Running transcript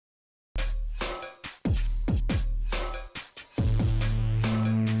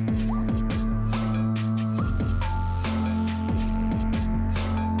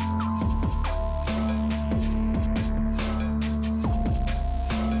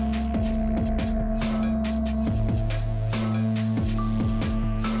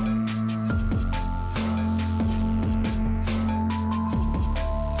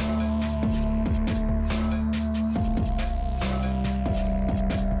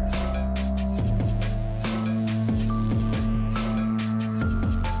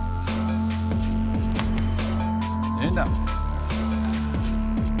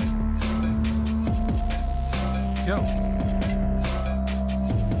go.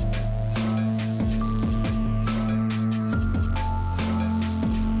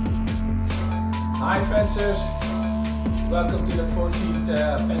 Hi fencers, welcome to the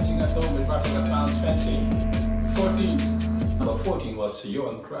 14th Fencing at Home with Rapid Advanced Fencing. 14th. Number 14 was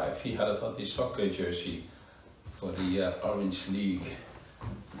Johan Cruyff. He had it on his soccer jersey for the Orange League,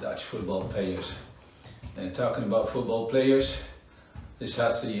 Dutch football players. And talking about football players, this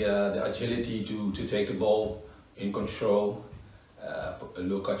has the agility to take the ball in control,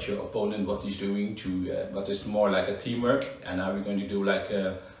 look at your opponent, what he's doing, but it's more like a teamwork. And now we're going to do like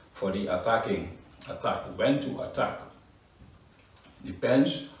for the attacking. When to attack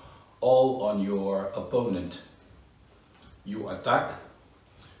depends all on your opponent. You attack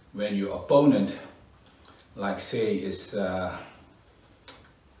when your opponent, like say, is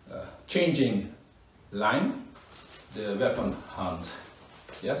changing line, the weapon hand.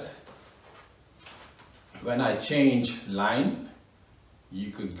 Yes, when I change line,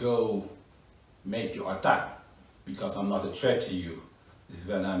 you could go make your attack because I'm not a threat to you. This is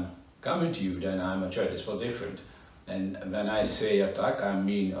when I'm coming to you, then I'm a threat. It's for different. And when I say attack, I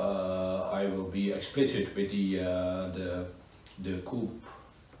mean I will be explicit with the coup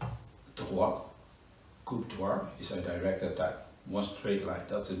droit. Coup droit is a direct attack, one straight line.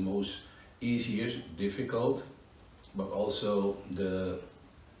 That's the most easiest, difficult, but also the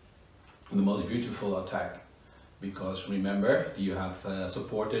most beautiful attack. Because remember, you have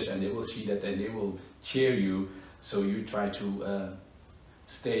supporters, and they will see that, and they will cheer you. So you try to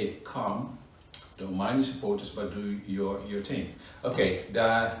stay calm, don't mind the supporters, but do your thing. Okay,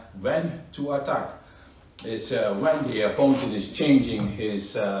 when to attack is when the opponent is changing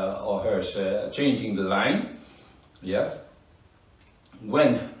his or hers, changing the line. Yes.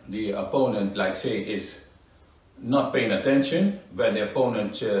 When the opponent, like say, is not paying attention, when the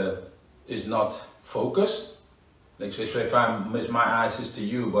opponent is not focused, like say if my eyes is to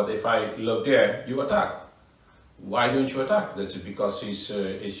you, but if I look there, you attack. Why don't you attack? That's because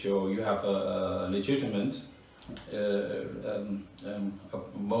you have a legitimate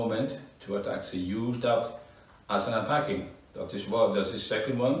moment to attack. So use that as an attacking. That is the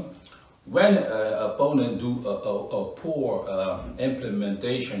second one. When opponent do a poor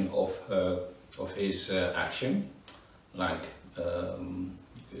implementation of his action, like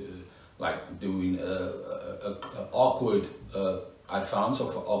doing a awkward advance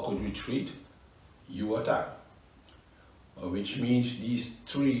or awkward retreat, you attack. Which means these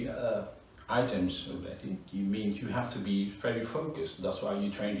three items already, you mean you have to be very focused. That's why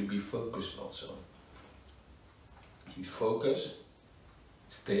you train to be focused also. You focus,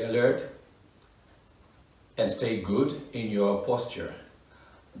 stay alert, and stay good in your posture.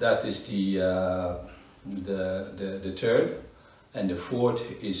 That is the third. And the fourth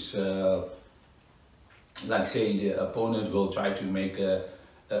is, like say, the opponent will try to make a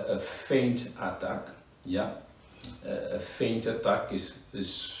feint attack. Yeah. A feint attack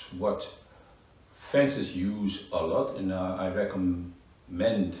is what fencers use a lot, and I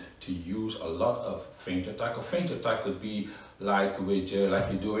recommend to use a lot of feint attack. A feint attack could be like with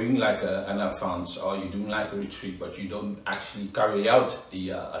like you're doing like an advance, or you're doing like a retreat, but you don't actually carry out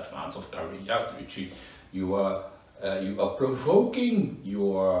the advance or carry out the retreat. You are provoking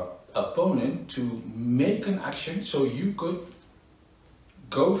your opponent to make an action, so you could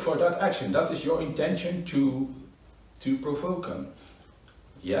go for that action. That is your intention to provoke him.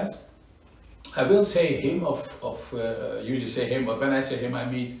 Yes, I will say him usually say him, but when I say him, I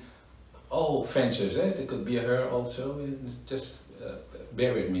mean all fencers. It could be a her also. Just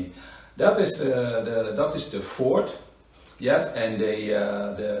bear with me. That is the fourth. Yes, and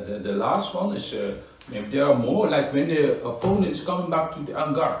the last one is maybe there are more like when the opponent is coming back to the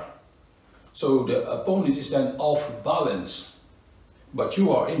hangar. So the opponent is then off balance, but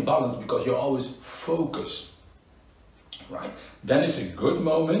you are in balance because you're always focused. Right, then it's a good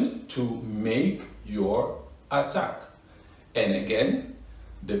moment to make your attack. And again,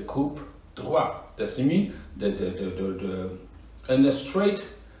 the coup droit. Does it mean in a straight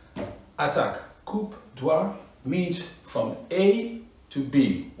attack? Coup droit means from A to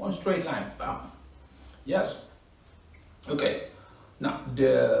B, one straight line. Bam. Yes. Okay. Now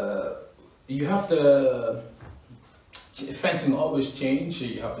you have the fencing always change.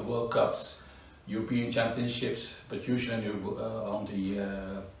 You have the World Cups, European Championships, but usually on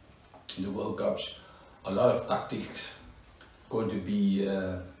the World Cups, a lot of tactics going to be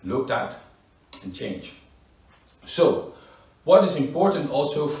looked at and changed. So, what is important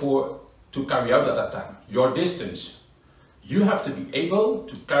also to carry out that attack? Your distance. You have to be able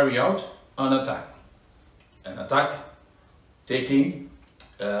to carry out an attack. An attack taking,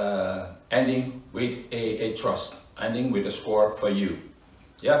 ending with a thrust. ending with a score for you.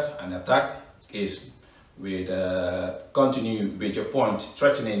 Yes, an attack is with continue with your point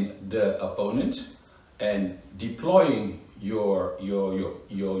threatening the opponent and deploying your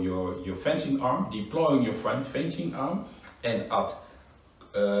fencing arm, deploying your front fencing arm, and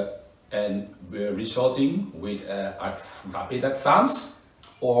resulting with a rapid advance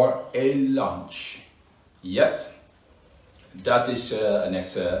or a launch. Yes, that is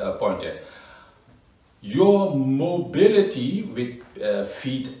next point there. Your mobility with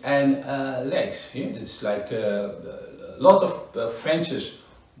feet and legs. Yeah? It's like lots of fencers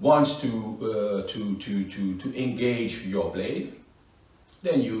wants to engage your blade.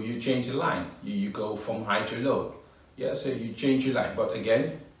 Then you change the line. You go from high to low. Yeah, so you change your line. But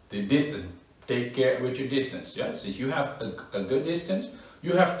again, the distance. Take care with your distance. Yeah, so if you have a good distance,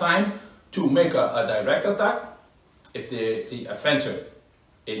 you have time to make a direct attack. If the fencer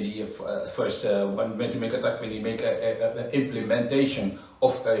in the first when to make attack, when you make an implementation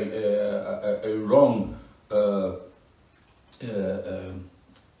of a wrong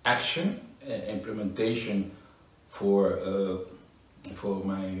action, implementation for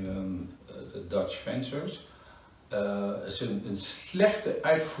my Dutch fencers, is een slechte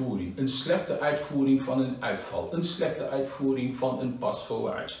uitvoering van een uitval, een slechte uitvoering van een pas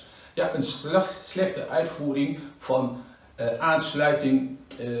voorwaarts. Ja, een slechte uitvoering van aansluiting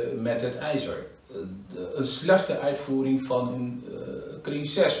met het ijzer. Een slechte uitvoering van een kring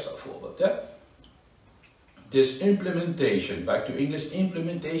 6 bijvoorbeeld. Hè? This implementation, back to English,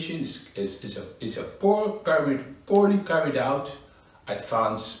 implementation is a poorly carried out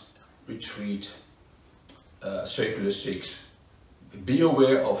advance retreat circular 6. Be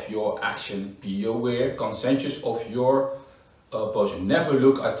aware of your action, be aware, conscious of your position. Never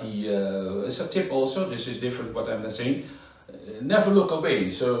look at the, it's a tip also, this is different what I'm saying. Never look away,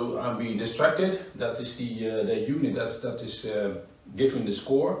 so I'm being distracted, that is the unit that is giving the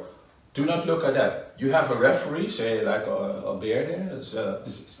score. Do not look at that. You have a referee, say like a bear there,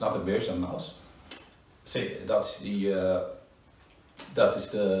 it's not a bear, it's a mouse. Say that's the that is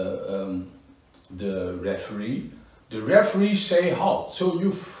the referee. The referee say halt, so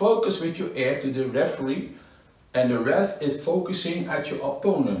you focus with your ear to the referee, and the rest is focusing at your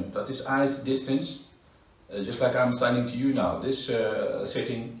opponent. That is eyes distance, just like I'm standing to you now. This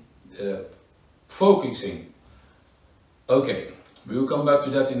sitting, focusing. Okay, we will come back to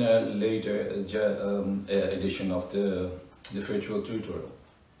that in a later edition of the virtual tutorial.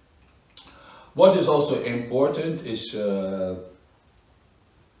 What is also important is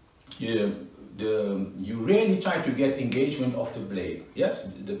you really try to get engagement of the blade. Yes,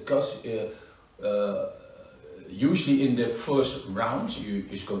 because usually in the first round you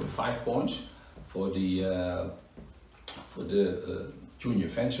just go to 5 points for the junior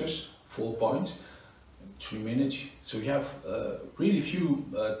fencers, 4 points, 3 minutes. So you have really few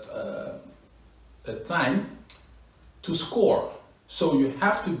time to score. So you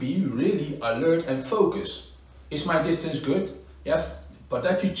have to be really alert and focused. Is my distance good? Yes, but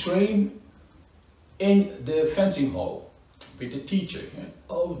that you train in the fencing hall with the teacher. Yeah?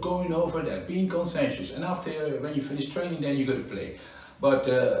 Oh, going over that, being conscientious, and after when you finish training, then you go to play. But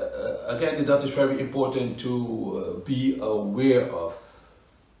again, that is very important to be aware of.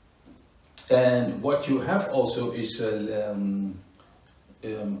 And what you have also is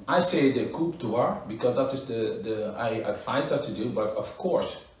I say the coup droit, because that is I advise that to do, but of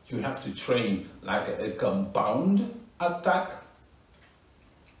course you have to train like a compound attack.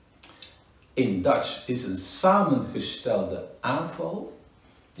 In Dutch is een samengestelde aanval.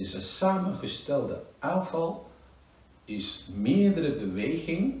 Dus een samengestelde aanval is meerdere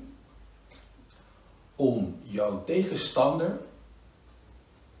beweging om jouw tegenstander,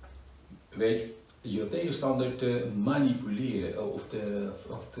 je tegenstander te manipuleren of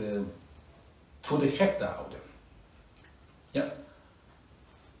voor de gek te houden. Ja,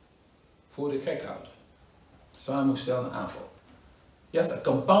 voor de gek houden. Samengestelde aanval. Yes, a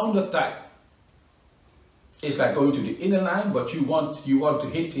compound attack is like going to the inner line, but you want to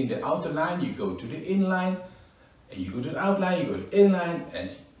hit in the outer line. You go to the inner line, and you go to the outline. You go to the inner line, and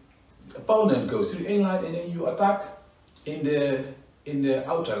the opponent goes to the inner line, and then you attack in the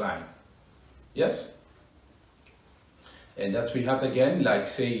outer line. Yes, and that we have again, like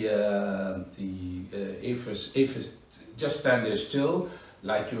say if just stand there still,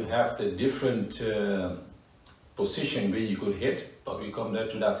 like you have the different position where you could hit, but we come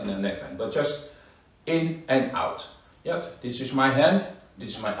to that in the next line. But just in and out. Yes, this is my hand,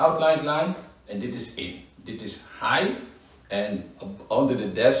 this is my outline line, and this is in. This is high and under the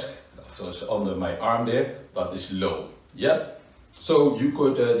desk, so it's under my arm there, but it's low. Yes, so you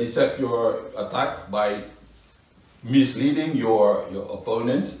could decide your attack by misleading your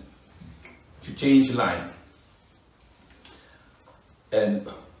opponent to change line. And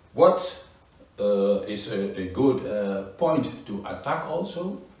what is a good point to attack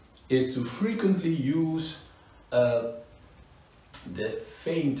also is to frequently use the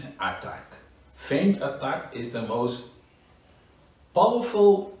feint attack. Feint attack is the most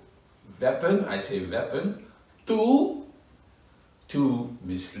powerful weapon, I say weapon, tool to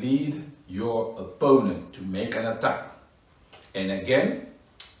mislead your opponent to make an attack. And again,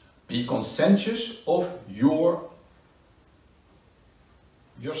 be conscientious of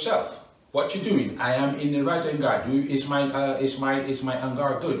yourself. What you're doing. I am in the right hand guard. Is my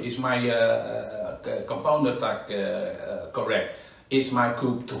en-garde good? Is my compound attack correct? Is my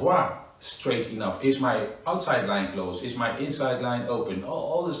coup droit straight enough? Is my outside line closed? Is my inside line open?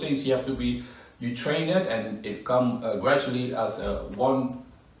 All the things you have to be. You train it, and it comes gradually as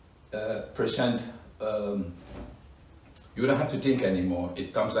 1%. You don't have to think anymore.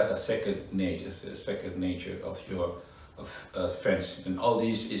 It comes like a second nature of your fence. And all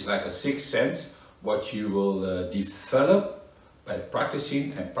these is like a sixth sense, what you will develop by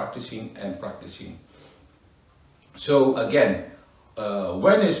practicing and practicing and practicing. So again,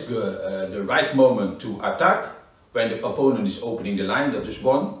 when is the right moment to attack? When the opponent is opening the line, that is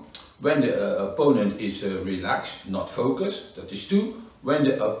 1. When the opponent is relaxed, not focused, that is 2. When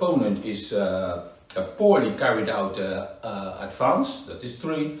the opponent is a poorly carried out advance, that is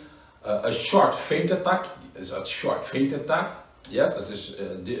 3. A short feint attack is a short feint attack. Yes, that is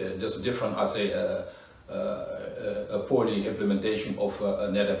that's different as a poorly implementation of a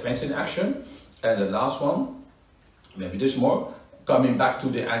net offensive action. And the last one, maybe there's more, coming back to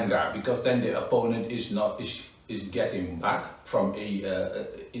the en-garde, because then the opponent is getting back from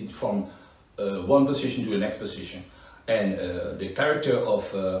one position to the next position. And the character of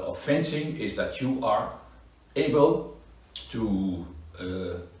fencing is that you are able to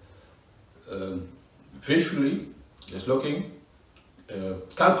visually, just looking,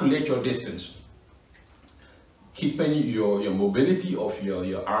 calculate your distance, keeping your mobility of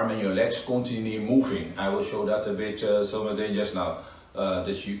your arm and your legs continually moving. I will show that a bit some of them just now,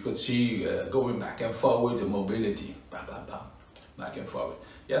 that you could see going back and forward, the mobility, bam, bam, bam, back and forward.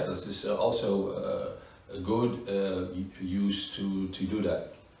 Yes, this is also a good use to do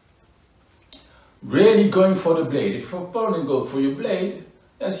that. Really going for the blade. If your opponent goes for your blade,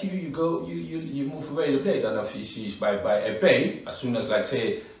 as you move away the blade, and if he sees by épée, as soon as, like,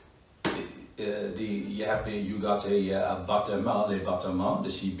 say, you got a battement,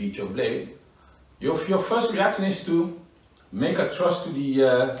 that he beat your blade, your first reaction is to make a thrust to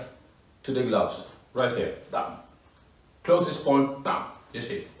the gloves, right here, bam. Closest point, bam, just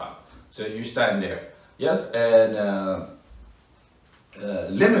here, bam. So you stand there, yes, and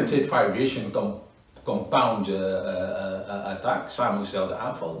limited variation compound attack, samengestelde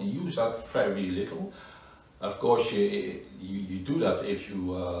aanval, you use that very little. Of course, you do that if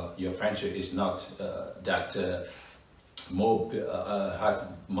your fencer is not that has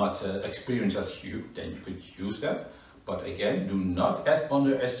much experience as you, then you could use that. But again, do not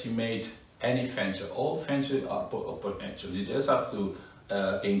underestimate any fencer. All fencers are potential. You just have to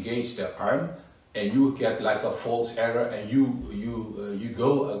engage the arm, and you get like a false error, and you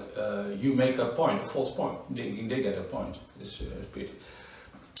make a point, a false point. They get a point. It's pretty.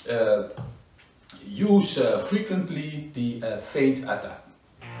 Use frequently the feint attack.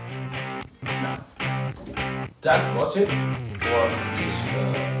 Now, that was it for this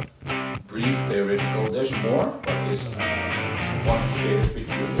brief theoretical. There's more, but I want to share it with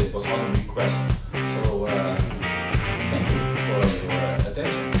you. It was on request, so thank you for your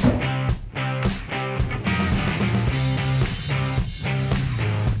attention.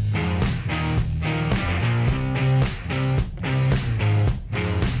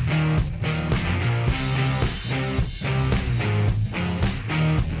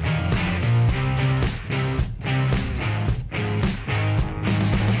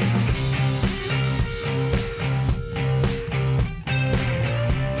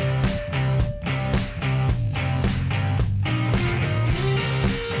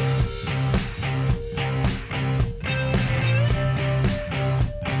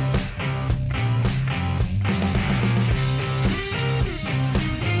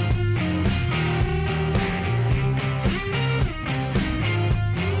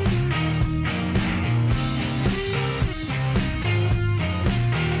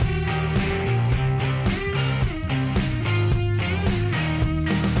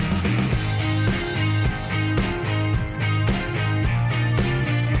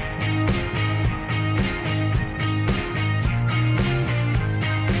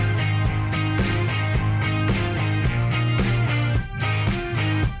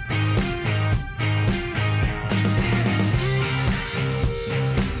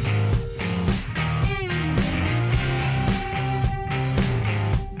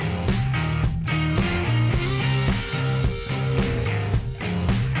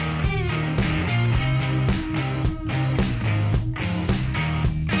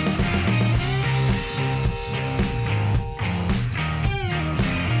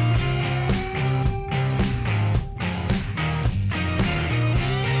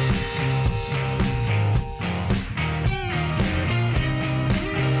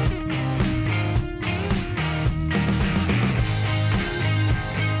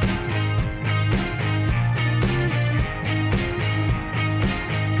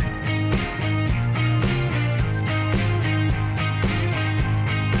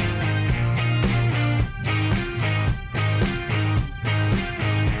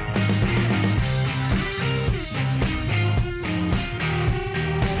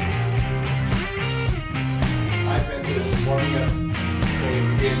 warming up before you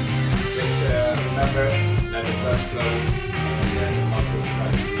begin. Just remember, let the blood flow, and then the muscles try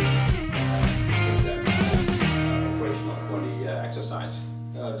to get them operational for the exercise.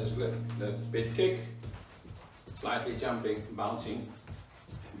 Just lift the bit kick, slightly jumping, bouncing,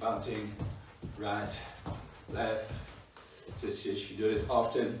 right, left. Just you should do this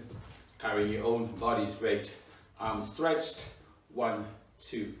often. Carry your own body's weight. Arms stretched. 1,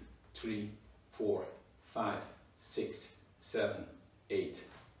 2, 3, 4, 5, 6, 7, 8,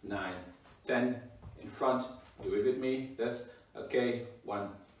 9, 10. In front. Do it with me. That's okay. 1,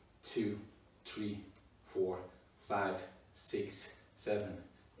 2, 3, 4, 5, 6, 7,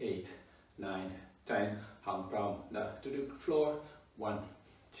 8, 9, 10. Hand palm to the floor. 1,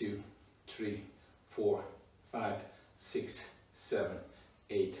 2, 3, 4, 5, 6, 7,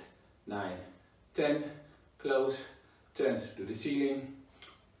 8, 9, 10. Close. Turn to the ceiling.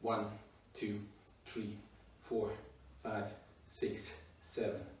 1, 2, 3, 4, 5, 6,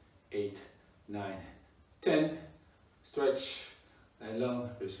 7, 8, 9, 10. Stretch. Lie long.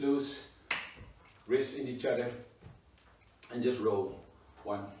 Wrist loose. Wrists in each other. And just roll.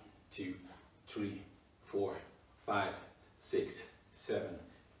 1, 2, 3, 4, 5, 6, 7,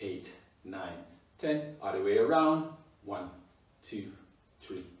 8, 9, 10. Other way around. 1, 2,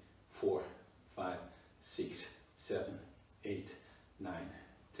 3, 4, 5, 6, 7, 8, 9,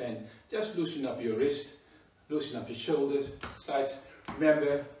 10. Just loosen up your wrist, loosen up your shoulders, slide.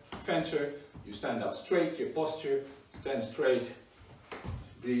 Remember, fencer, you stand up straight, your posture, stand straight.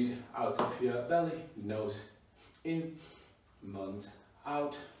 Breathe out of your belly, nose in, mouth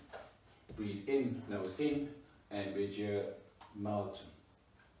out. Breathe in, nose in, and with your mouth,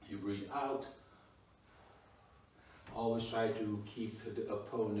 you breathe out. Always try to keep the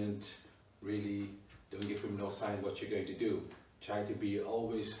opponent really, don't give him no sign what you're going to do. Try to be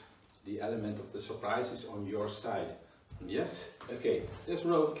always, the element of the surprise is on your side. Yes? Okay, just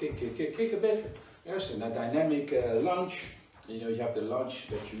roll, kick a bit. Yes, and a dynamic lunge. You know, you have the lunge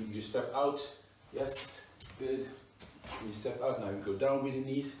that you step out. Yes, good. And you step out, now you go down with the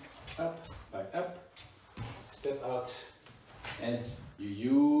knees. Up, back up. Step out. And you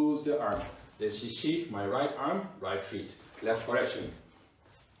use the arm. As you see, my right arm, right feet. Left correction.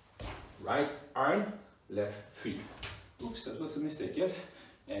 Right arm, left feet. Oops, that was a mistake, yes.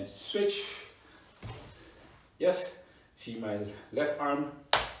 And switch. Yes, see my left arm,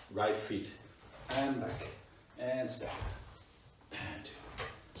 right feet. And back. And step. And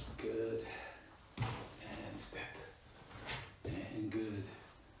good. And step. And good.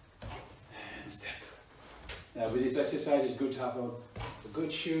 And step. Now with this exercise, it's good to have a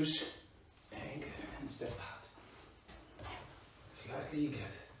good shoes. And good. And step out. Slightly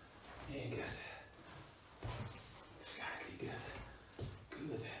good. And good. Slightly good.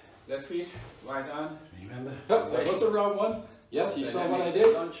 Good. Left feet, right arm. Remember? Oh, that was a wrong one. Yes, you saw what I did?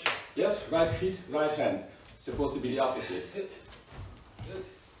 Yes, right feet, right hand. It's supposed to be the opposite. Good. Good.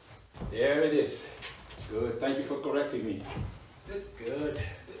 There it is. Good. Thank you for correcting me. Good. Good.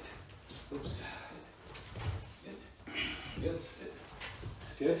 Oops. Good. Good.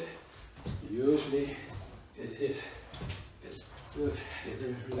 That's it. Usually is this. Good.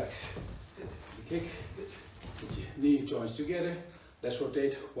 Good. Relax. Good. Kick. Good. Put your knee joints together. Let's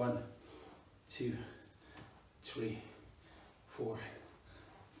rotate. 1, 2, 3, 4,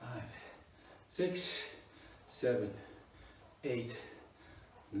 5, 6, 7, 8,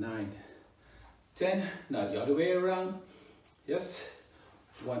 9, 10. Now the other way around. Yes.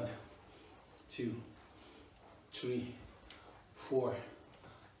 1, 2, 3, 4,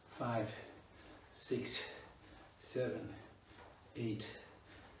 5, 6, 7, 8,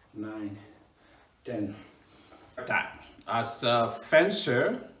 9, 10. Attack. As a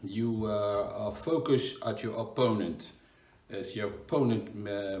fencer, you focus at your opponent. As your opponent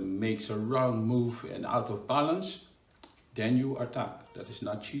makes a wrong move and out of balance, then you attack. That is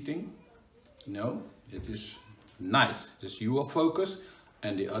not cheating. No, it is nice. Just you are focused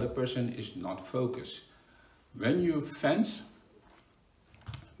and the other person is not focused. When you fence,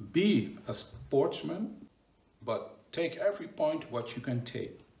 be a sportsman, but take every point what you can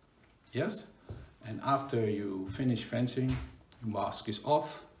take. Yes? And after you finish fencing, your mask is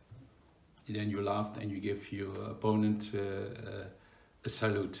off. And then you laugh and you give your opponent a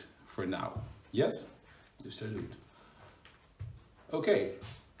salute for now. Yes? You salute. Okay.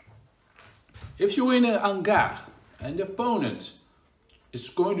 If you're in an hangar and the opponent is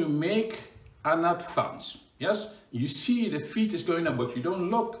going to make an advance, yes? You see the feet is going up, but you don't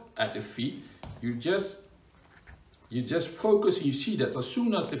look at the feet. You just focus and you see that as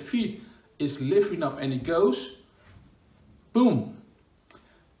soon as the feet is lifting up and it goes, boom,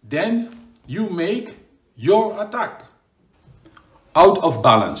 then you make your attack. out of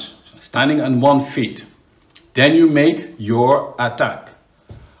balance, standing on 1 foot. Then you make your attack.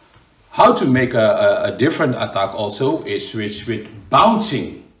 How to make a different attack also is with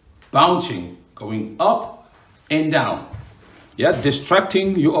bouncing, going up and down. Yeah,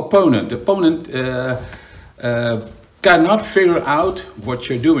 distracting your opponent. The opponent cannot figure out what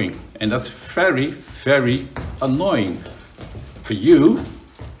you're doing, and that's very, very annoying. For you,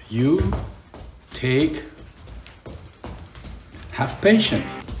 have patience.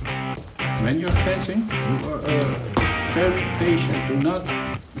 When you're fencing, you are very patient. Do not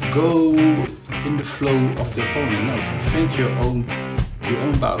go in the flow of the opponent. No, fence your own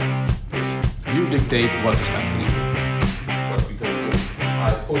bout. You dictate what is happening. What we can do.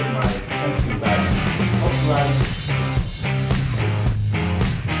 I put my fencing back upright.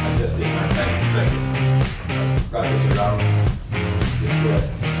 I just did my fencing back. Wrap it around this way.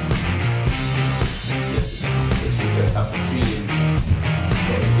 Yes, you just have to feeling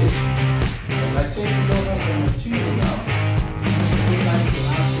what it is. And I say you don't have the material now. I would like to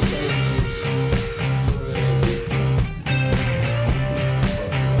ask you guys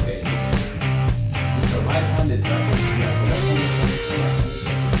okay. It's a right-handed weapon.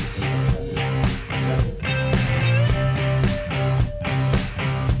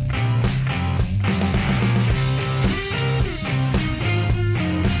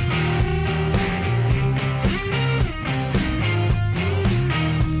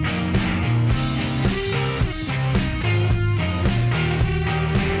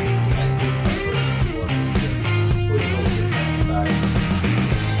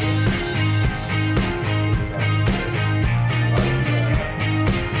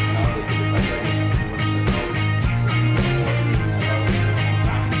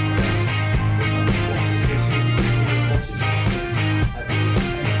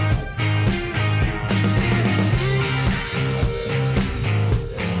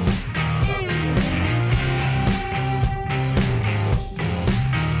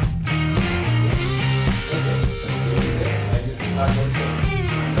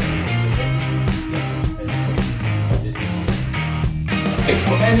 If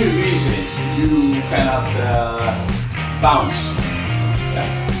for any reason you cannot bounce, yes,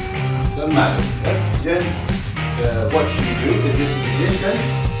 doesn't matter. Yes, then what you do is this is the distance.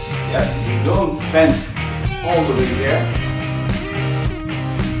 Yes, you don't fence all the way there,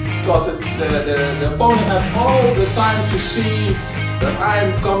 because the opponent has all the time to see that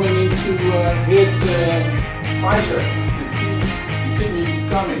I'm coming into his fighter. You see me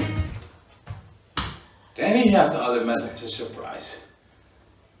coming. Then he has the element of the surprise.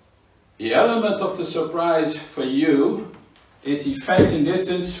 The element of the surprise for you is the fencing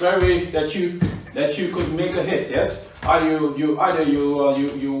distance that you could make a hit. Yes, either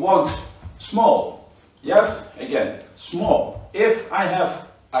you want small. Yes, again small. If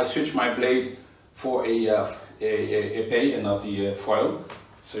I switch my blade for a épée and not the foil,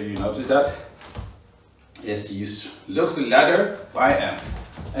 so you notice that. Yes, he looks the ladder where I am,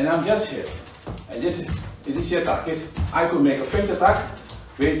 and I'm just here. And this is the attack. I could make a feint attack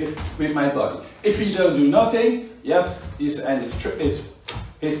with my body. If he don't do nothing, yes, his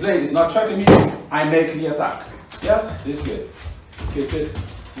blade is not tracking me, I make the attack. Yes, this is good.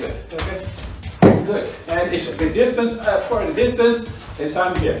 Good. Okay, good. And it's the distance for the distance. It's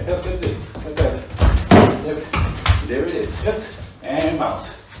I'm here. Okay. There it is. Yes, and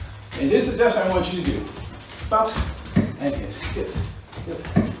bounce. And this is just what I want you to do. Bounce and hit. Yes,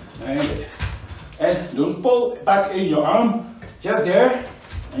 and hit. And don't pull back in your arm. Just there.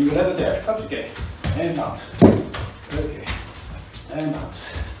 And you let it there. That's okay. And bounce. Okay. And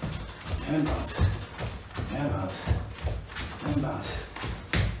bounce. And bounce. And bounce. And bounce.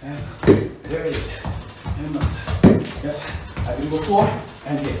 And there it is. And bounce. Yes. I can do a 4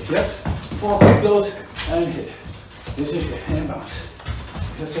 and hit. Yes. 4 close and hit. This is it. And bounce.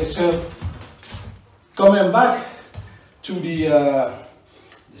 Yes. So coming back to the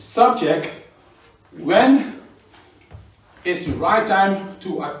subject, when it's the right time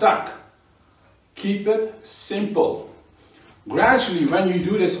to attack. Keep it simple. Gradually, when you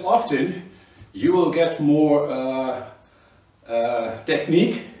do this often, you will get more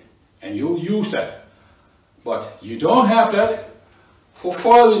technique and you'll use that. But you don't have that. For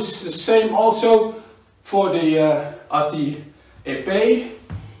foil is the same also for the as the épée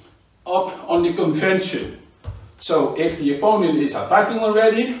up on the convention. So if the opponent is attacking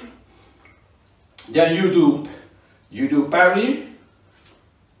already, then you do parry,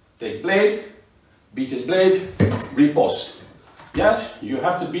 take blade, beat his blade, riposte. Yes, you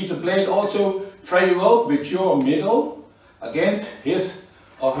have to beat the blade also very well with your middle against his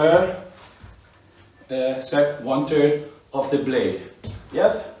or her 1/3 of the blade.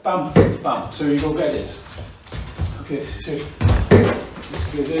 Yes, bam, bam. So you go get it. Okay, so it's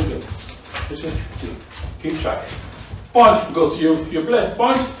good. That's it. Keep track. Point goes to your blade.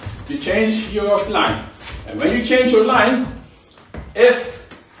 Point. You change your line, and when you change your line, if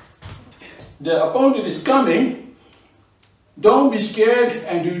the opponent is coming, don't be scared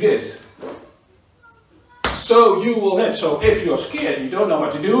and do this. So you will hit. So if you're scared, you don't know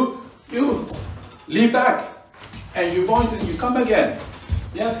what to do, you leap back and you point and you come again.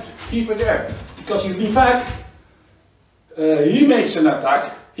 Yes, keep it there. Because you leap back, he makes an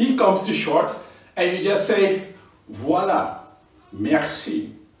attack, he comes too short, and you just say, voila,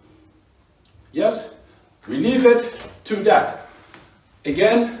 merci. Yes, we leave it to that.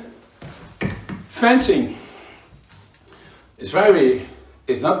 Again, fencing. It's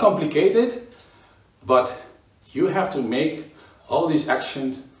not complicated, but you have to make all these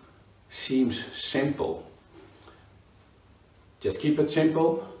actions seems simple. Just keep it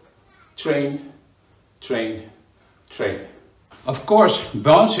simple. Train, train, train. Of course,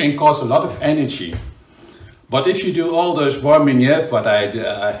 bouncing costs a lot of energy. But if you do all those warming up, what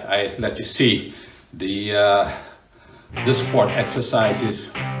I let you see, the squat exercises,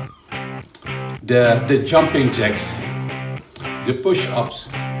 the jumping jacks, the push-ups,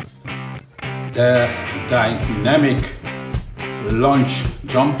 the dynamic lunge,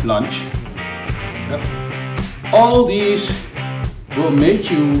 jump lunge, yep. All these will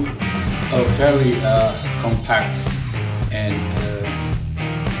make you a very compact and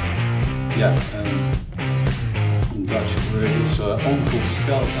Dutch word is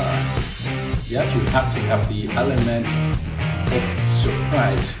onvoorspelbaar. Yet you have to have the element of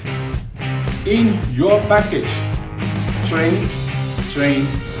surprise in your package. Train, train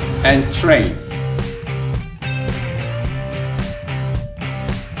and train.